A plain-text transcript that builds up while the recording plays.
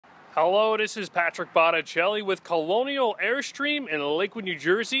Hello, this is Patrick Botticelli with Colonial Airstream in Lakewood, New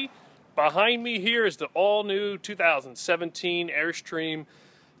Jersey. Behind me here is the all-new 2017 Airstream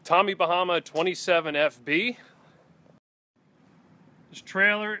Tommy Bahama 27FB. This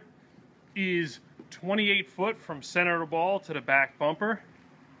trailer is 28 foot from center of the ball to the back bumper.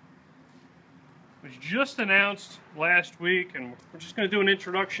 It was just announced last week, and we're just going to do an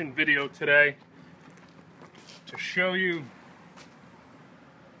introduction video today to show you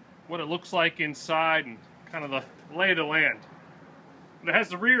what it looks like inside and kind of the lay of the land. It has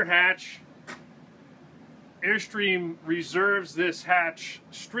the rear hatch. Airstream reserves this hatch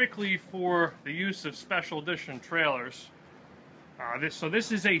strictly for the use of special edition trailers. So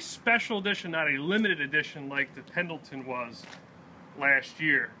this is a special edition, not a limited edition like the Pendleton was last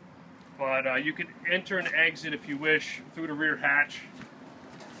year. But you can enter and exit if you wish through the rear hatch.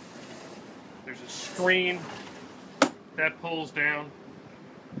 There's a screen that pulls down.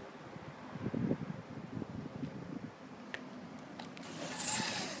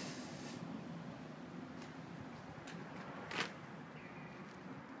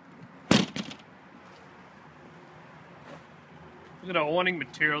 Look at the awning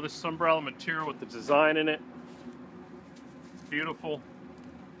material, this umbrella material with the design in it. It's beautiful.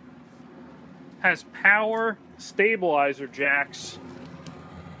 Has power stabilizer jacks,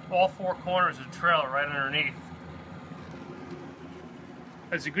 all four corners of the trailer right underneath.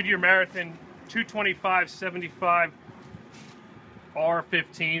 Has a Goodyear Marathon 225/75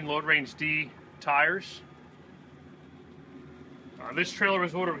 R15 load range D tires. This trailer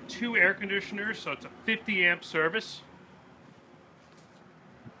was ordered with 2 air conditioners, so it's a 50 amp service.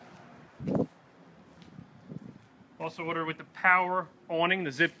 Also ordered with the power awning,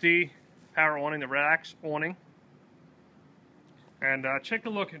 the Zip D power awning, the relax awning. And check a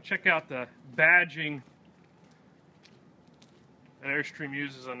look and check out the badging that Airstream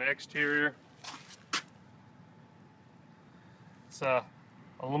uses on the exterior. It's a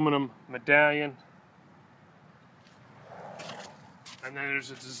aluminum medallion. And then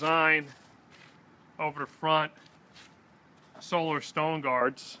there's a design over the front, solar stone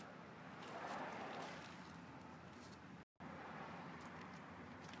guards.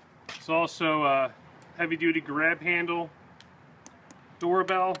 It's also a heavy-duty grab handle,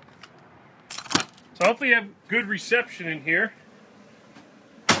 doorbell. So hopefully you have good reception in here.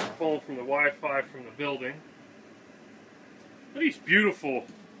 Pulling from the Wi-Fi from the building. Look at these beautiful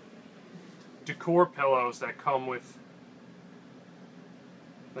decor pillows that come with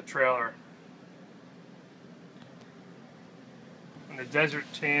the trailer. And the desert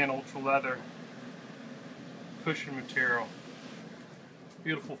tan ultra leather cushion material.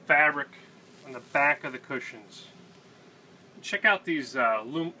 Beautiful fabric on the back of the cushions. Check out these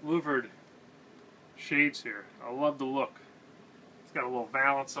louvered shades here. I love the look. It's got a little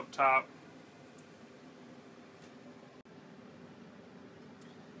valance up top.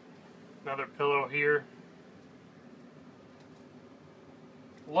 Another pillow here.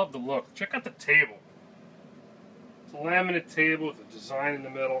 Love the look. Check out the table. It's a laminate table with a design in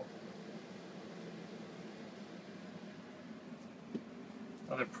the middle.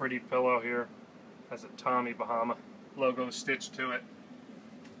 Another pretty pillow here. Has a Tommy Bahama logo stitched to it.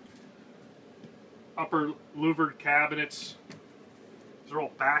 Upper louvered cabinets. These are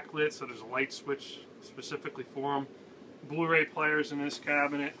all backlit, so there's a light switch specifically for them. Blu-ray players in this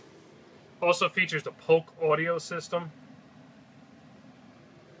cabinet. Also features the Polk audio system.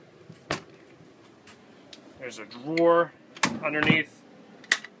 There's a drawer underneath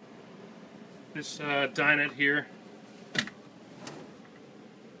this dinette here.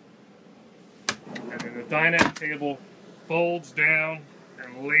 And then the dinette table folds down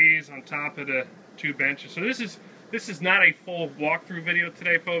and lays on top of the 2 benches. So this is not a full walkthrough video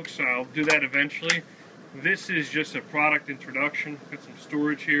today, folks, so I'll do that eventually. This is just a product introduction. Got some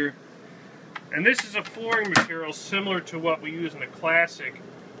storage here. And this is a flooring material similar to what we use in the Classic,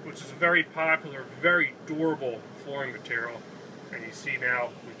 which is a very popular, very durable flooring material. And you see now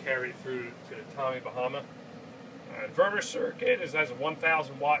we carry it through to the Tommy Bahama. Inverter circuit has a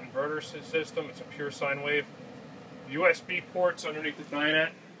 1,000 watt inverter system. It's a pure sine wave. USB ports underneath the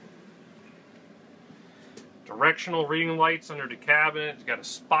dinette. Directional reading lights under the cabinet. It's got a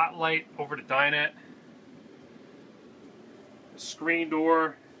spotlight over the dinette. The screen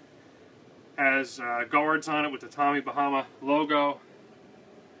door has guards on it with the Tommy Bahama logo,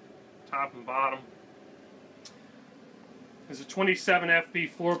 top and bottom. There's a 27FB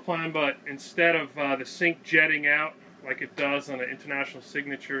floor plan, but instead of the sink jetting out like it does on the International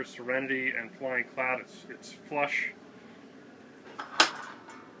Signature, Serenity, and Flying Cloud, it's flush.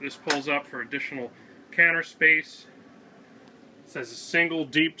 This pulls up for additional counter space. says a single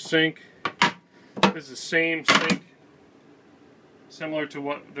deep sink. This is the same sink, similar to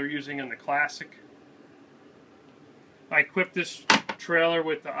what they're using in the Classic. I equipped this trailer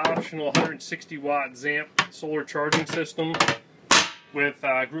with the optional 160 watt ZAMP solar charging system with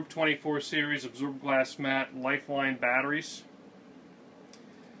Group 24 series absorbent glass mat Lifeline batteries.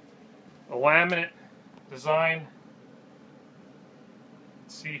 A laminate design.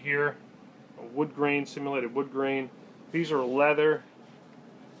 See here, a wood grain, simulated wood grain. These are leather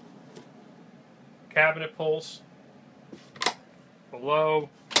cabinet pulls. Below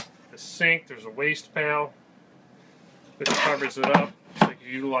the sink, there's a waste pail. This covers it up so you can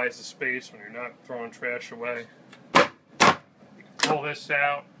utilize the space when you're not throwing trash away. You can pull this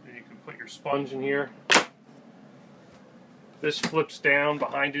out and you can put your sponge in here. This flips down.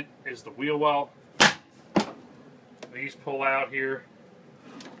 Behind it is the wheel well. These pull out here.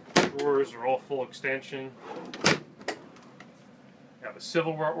 Drawers are all full extension. You have a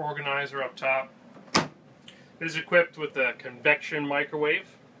silverware organizer up top. This is equipped with a convection microwave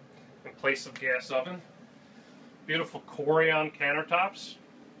in place of gas oven. Beautiful Corian countertops.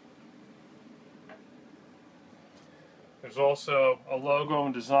 There's also a logo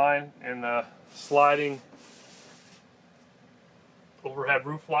and design in the sliding overhead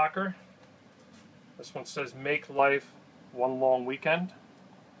roof locker. This one says "Make life one long weekend."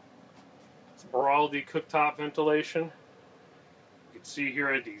 It's Baraldi cooktop ventilation. You can see here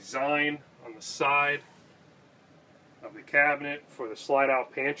a design on the side of the cabinet for the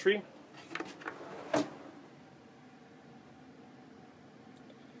slide-out pantry. And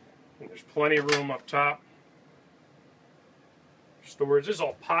there's plenty of room up top. Storage. This is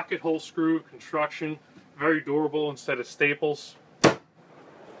all pocket hole screw construction. Very durable instead of staples.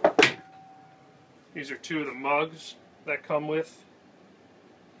 These are two of the mugs that come with.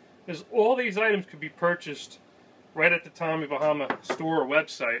 All these items could be purchased right at the Tommy Bahama store or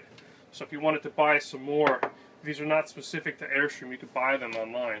website. So if you wanted to buy some more, these are not specific to Airstream. You could buy them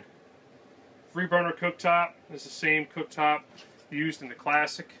online. 3-burner cooktop. This is the same cooktop used in the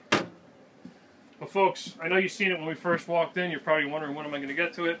Classic. Well, folks, I know you've seen it when we first walked in. You're probably wondering when am I going to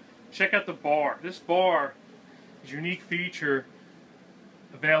get to it. Check out the bar. This bar is a unique feature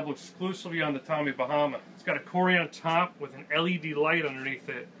available exclusively on the Tommy Bahama. It's got a Corian top with an LED light underneath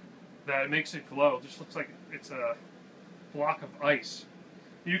it that makes it glow. It just looks like it's a block of ice.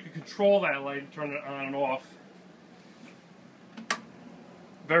 You can control that light and turn it on and off.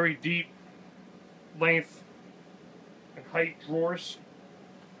 Very deep length and height drawers.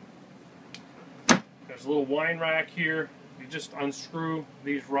 There's a little wine rack here. You just unscrew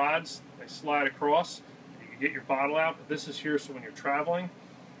these rods, they slide across. You can get your bottle out, but this is here so when you're traveling,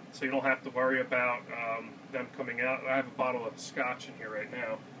 so you don't have to worry about them coming out. I have a bottle of scotch in here right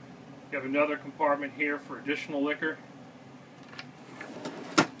now. You have another compartment here for additional liquor.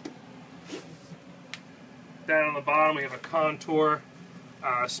 Down on the bottom we have a Contour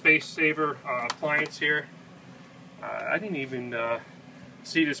Space Saver appliance here. I didn't even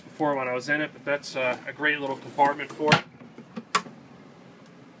see this before when I was in it, but that's a great little compartment for it.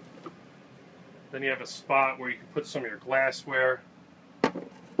 Then you have a spot where you can put some of your glassware when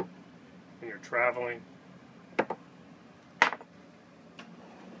you're traveling.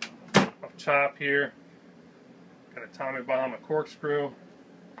 Up top here, got a Tommy Bahama corkscrew,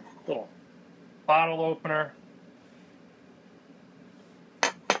 little bottle opener,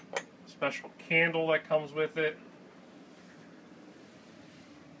 special candle that comes with it,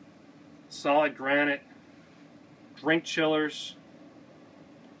 solid granite drink chillers.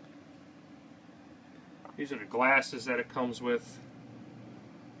 These are the glasses that it comes with.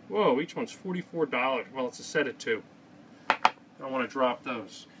 Whoa, each one's $44. Well, it's a set of two. I don't want to drop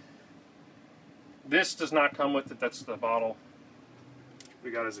those. This does not come with it. That's the bottle we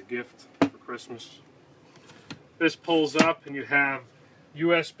got as a gift for Christmas. This pulls up and you have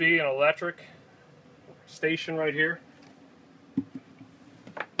USB and electric station right here.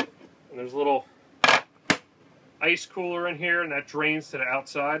 And there's a little ice cooler in here, and that drains to the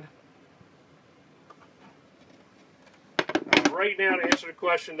outside. Right now, to answer the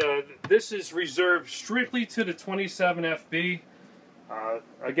question, this is reserved strictly to the 27FB.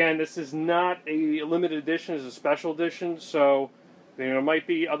 Again, this is not a limited edition, it's a special edition, so there might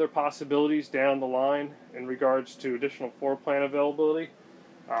be other possibilities down the line in regards to additional floor plan availability.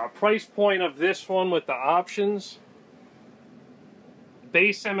 Price point of this one with the options: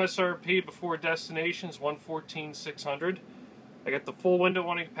 base MSRP before destinations $114,600. I got the full window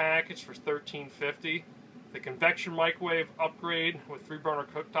warning package for $1350. The convection microwave upgrade with 3-burner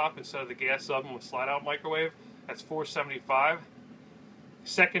cooktop instead of the gas oven with slide-out microwave, that's $475.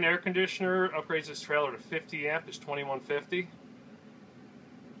 Second air conditioner upgrades this trailer to 50 amp is $2150.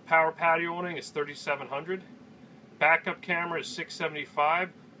 power patio awning is $3,700. Backup camera is $675.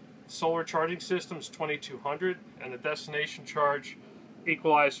 Solar charging system is $2,200, and the destination charge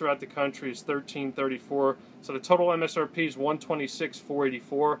equalized throughout the country is $1,334. So the total MSRP is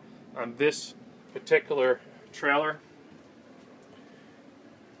 $126,484 on this particular trailer.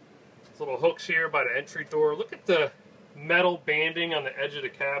 There's little hooks here by the entry door. Look at the metal banding on the edge of the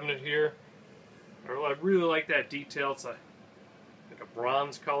cabinet here. I really like that detail. It's like a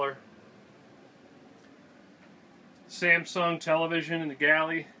bronze color. Samsung television in the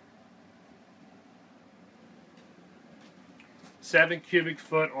galley. 7 cubic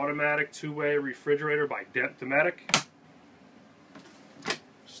foot automatic two-way refrigerator by Dometic.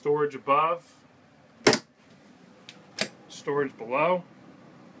 Storage above. Storage below.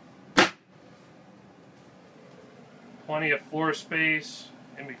 Plenty of floor space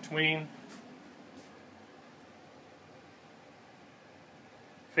in between.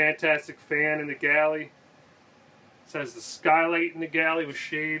 Fantastic fan in the galley. It says the skylight in the galley with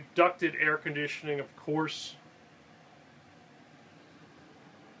shade. Ducted air conditioning, of course.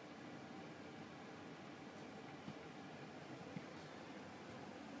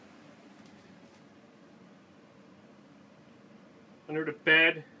 Under the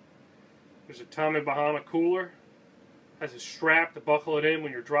bed, there's a Tommy Bahama cooler. Has a strap to buckle it in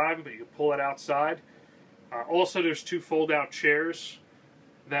when you're driving, but you can pull it outside. Also, there's 2 fold-out chairs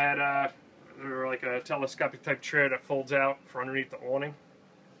that they're like a telescopic type chair that folds out for underneath the awning.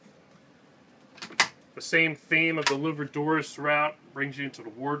 The same theme of the louvered doors throughout brings you into the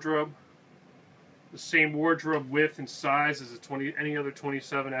wardrobe. The same wardrobe width and size as any other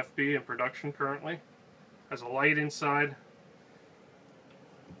 27FB in production currently. Has a light inside.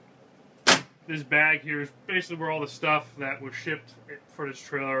 This bag here is basically where all the stuff that was shipped for this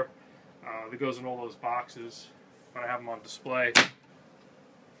trailer that goes in all those boxes. But I have them on display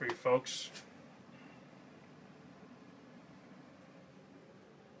for you folks.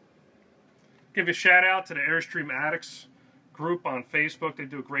 Give a shout out to the Airstream Addicts group on Facebook. They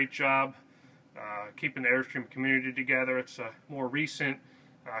do a great job keeping the Airstream community together. It's a more recent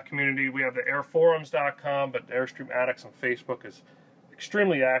community. We have the airforums.com, but the Airstream Addicts on Facebook is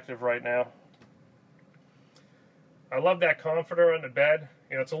extremely active right now. I love that comforter on the bed.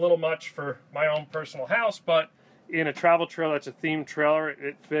 You know, it's a little much for my own personal house, but in a travel trailer, it's a themed trailer.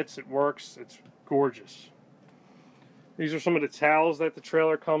 It fits, it works, it's gorgeous. These are some of the towels that the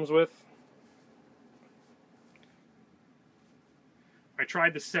trailer comes with. I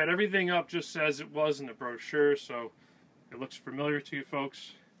tried to set everything up just as it was in the brochure, so it looks familiar to you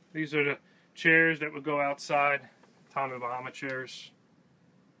folks. These are the chairs that would go outside, Tommy Bahama chairs.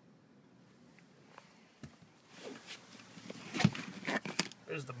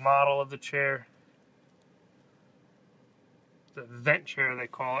 There's the model of the chair. The vent chair, they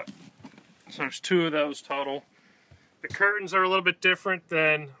call it. So there's 2 of those total. The curtains are a little bit different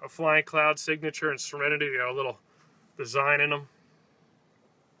than a Flying Cloud Signature and Serenity. They got a little design in them.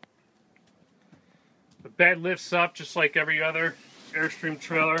 The bed lifts up just like every other Airstream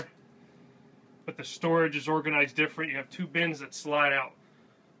trailer, but the storage is organized different. You have 2 bins that slide out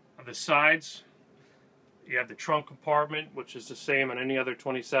of the sides. You have the trunk compartment, which is the same on any other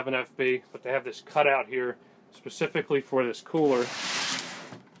 27FB, but they have this cutout here specifically for this cooler.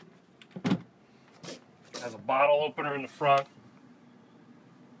 It has a bottle opener in the front.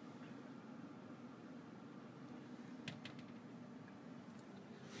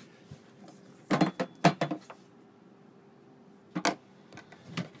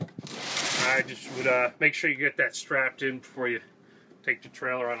 I just would make sure you get that strapped in before you take the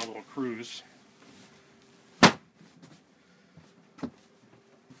trailer on a little cruise.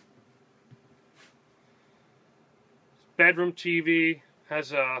 Bedroom TV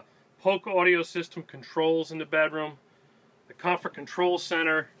has a Polka audio system controls in the bedroom. The comfort control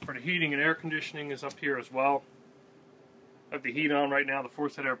center for the heating and air conditioning is up here as well. I have the heat on right now, the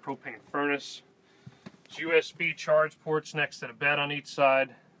forced air propane furnace. There's USB charge ports next to the bed on each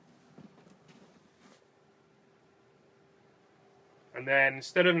side. And then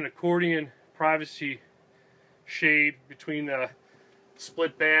instead of an accordion privacy shade between the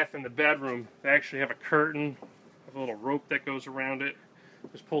split bath and the bedroom, they actually have a curtain with a little rope that goes around it.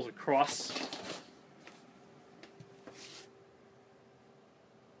 Just pulls across.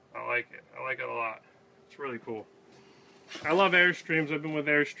 I like it. I like it a lot. It's really cool. I love Airstreams. I've been with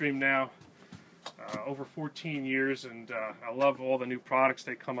Airstream now over 14 years, and I love all the new products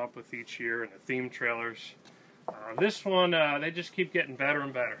they come up with each year and the theme trailers. This one, they just keep getting better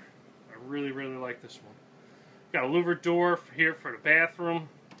and better. I really, really like this one. Got a louvered door here for the bathroom.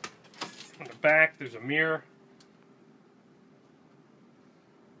 On the back, there's a mirror.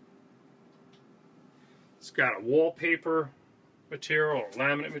 It's got a wallpaper material, or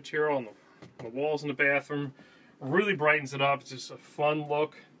laminate material on the walls in the bathroom. Really brightens it up. It's just a fun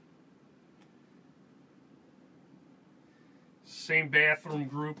look. Same bathroom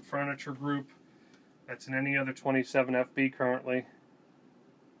group, furniture group that's in any other 27FB currently.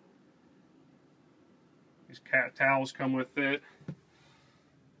 These cat towels come with it.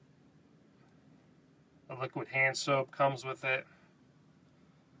 The liquid hand soap comes with it.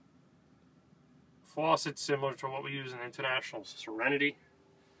 Faucet similar to what we use in International Serenity.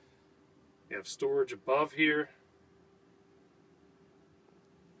 You have storage above here.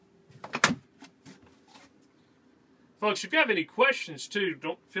 Folks, if you have any questions too,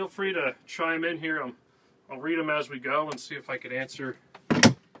 don't feel free to chime in here. I'll read them as we go and see if I could answer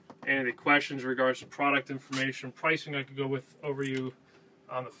any of the questions in regards to product information, pricing. I could go over you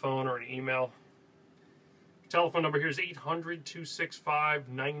on the phone or an email. Telephone number here is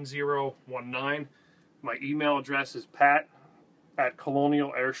 800-265-9019. My email address is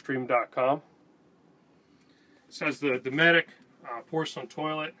pat@colonialairstream.com. It says the Dometic porcelain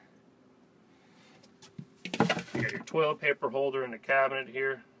toilet. You got your toilet paper holder in the cabinet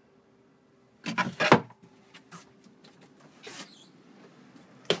here.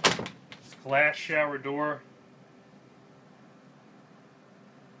 It's glass shower door.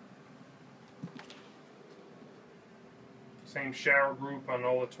 Same shower group on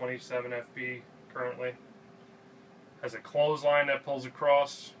all the 27FB currently. Has a clothesline that pulls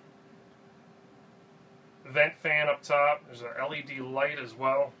across. Vent fan up top. There's an LED light as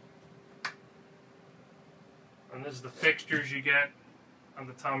well. And this is the fixtures you get on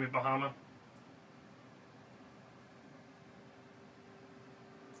the Tommy Bahama.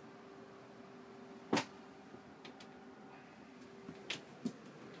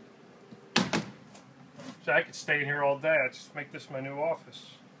 So I could stay in here all day. I'd just make this my new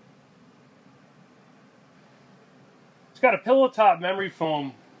office. It's got a pillow top memory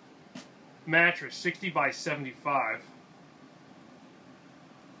foam mattress, 60 by 75.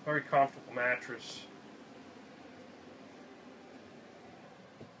 Very comfortable mattress.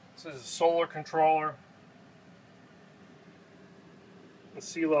 This is a solar controller. The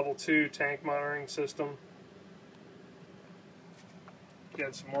sea level 2 tank monitoring system.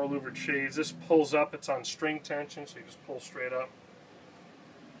 Get some more louvered shades. This pulls up, it's on string tension, so you just pull straight up.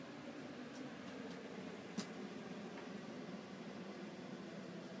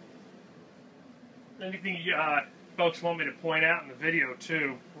 Anything you folks want me to point out in the video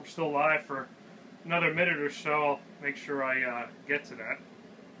too, we're still live for another minute or so. I'll make sure I get to that.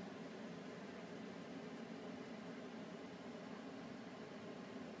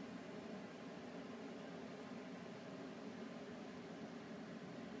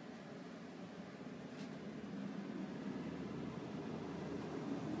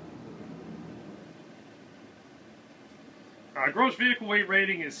 Gross vehicle weight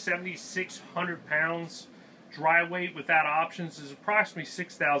rating is 7,600 pounds. Dry weight without options is approximately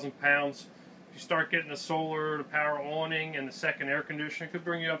 6,000 pounds. If you start getting the solar, the power awning, and the second air conditioner, it could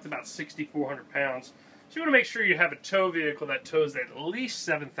bring you up to about 6,400 pounds. So you want to make sure you have a tow vehicle that tows at least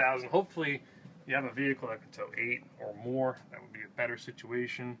 7,000. Hopefully you have a vehicle that can tow 8 or more. That would be a better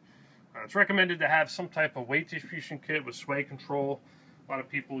situation. It's recommended to have some type of weight distribution kit with sway control. A lot of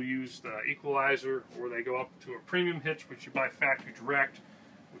people use the equalizer, or they go up to a premium hitch, which you buy factory direct,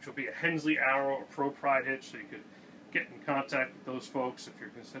 which will be a Hensley Arrow or Pro Pride hitch, so you could get in contact with those folks if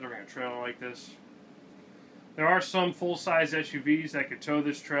you're considering a trailer like this. There are some full-size SUVs that could tow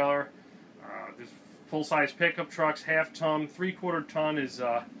this trailer. There's full-size pickup trucks, half-ton, three-quarter ton is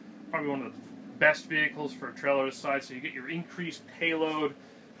probably one of the best vehicles for a trailer this size, so you get your increased payload,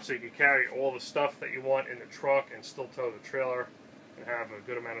 so you can carry all the stuff that you want in the truck and still tow the trailer. Have a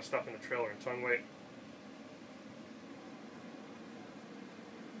good amount of stuff in the trailer and ton weight.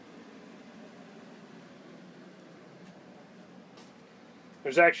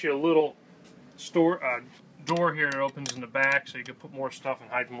 There's actually a little door here that opens in the back, so you can put more stuff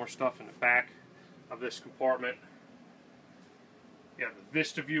and hide more stuff in the back of this compartment. You have the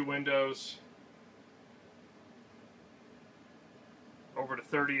Vista View windows, over to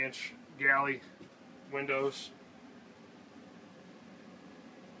 30-inch galley windows.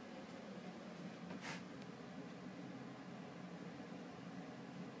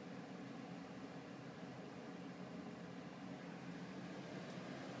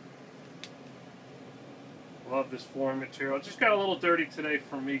 Love this flooring material. It just got a little dirty today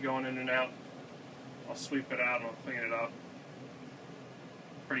from me going in and out. I'll sweep it out and I'll clean it up.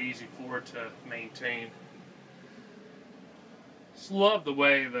 Pretty easy floor to maintain. Just love the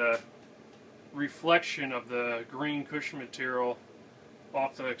way the reflection of the green cushion material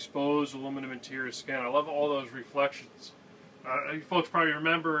off the exposed aluminum interior skin. I love all those reflections. You folks probably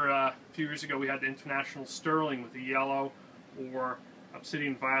remember a few years ago we had the International Sterling with the yellow or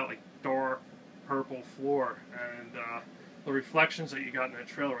obsidian violet, like dark purple floor, and the reflections that you got in that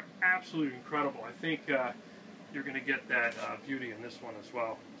trailer are absolutely incredible. I think you're going to get that beauty in this one as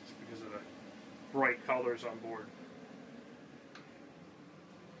well, just because of the bright colors on board.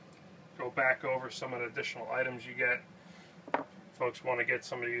 Go back over some of the additional items you get. Folks want to get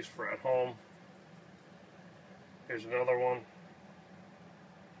some of these for at home. Here's another one.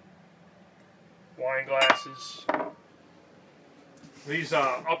 Wine glasses. These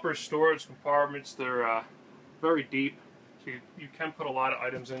upper storage compartments, they're very deep, so you can put a lot of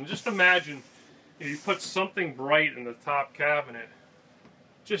items in. Just imagine if you put something bright in the top cabinet,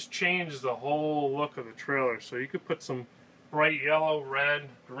 just changes the whole look of the trailer. So you could put some bright yellow, red,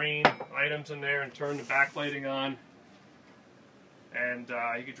 green items in there and turn the backlighting on, and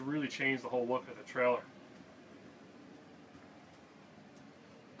you could really change the whole look of the trailer.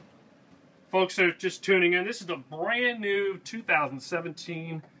 Folks that are just tuning in, this is a brand new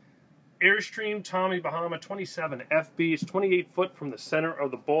 2017 Airstream Tommy Bahama 27FB. It's 28 foot from the center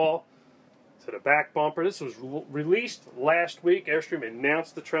of the ball to the back bumper. This was released last week. Airstream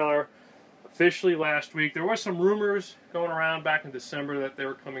announced the trailer officially last week. There were some rumors going around back in December that they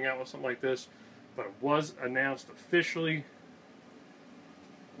were coming out with something like this, but it was announced officially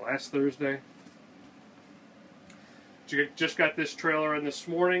last Thursday. Just got this trailer in this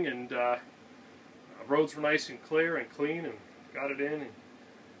morning, and roads were nice and clear and clean, and got it in and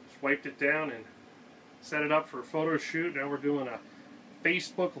just wiped it down and set it up for a photo shoot. Now we're doing a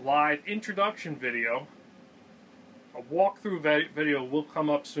Facebook Live introduction video. A walkthrough video will come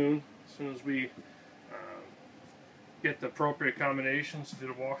up soon as we get the appropriate combinations to do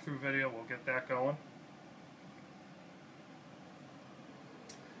the walkthrough video. We'll get that going.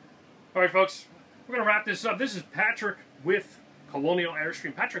 Alright folks, we're going to wrap this up. This is Patrick with Colonial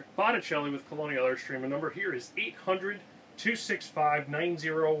Airstream. Patrick Botticelli with Colonial Airstream. The number here is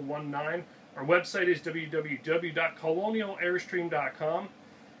 800-265-9019. Our website is www.colonialairstream.com.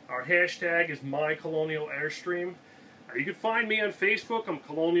 Our hashtag is MyColonialAirstream. You can find me on Facebook. I'm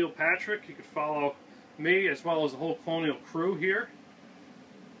Colonial Patrick. You can follow me as well as the whole Colonial crew here.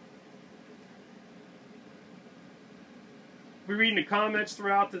 We're reading the comments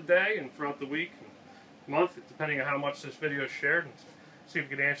throughout the day and throughout the week and month, depending on how much this video is shared, and see if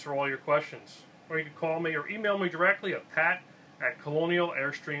we can answer all your questions. Or you can call me or email me directly at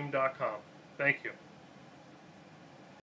pat@colonialairstream.com. Thank you.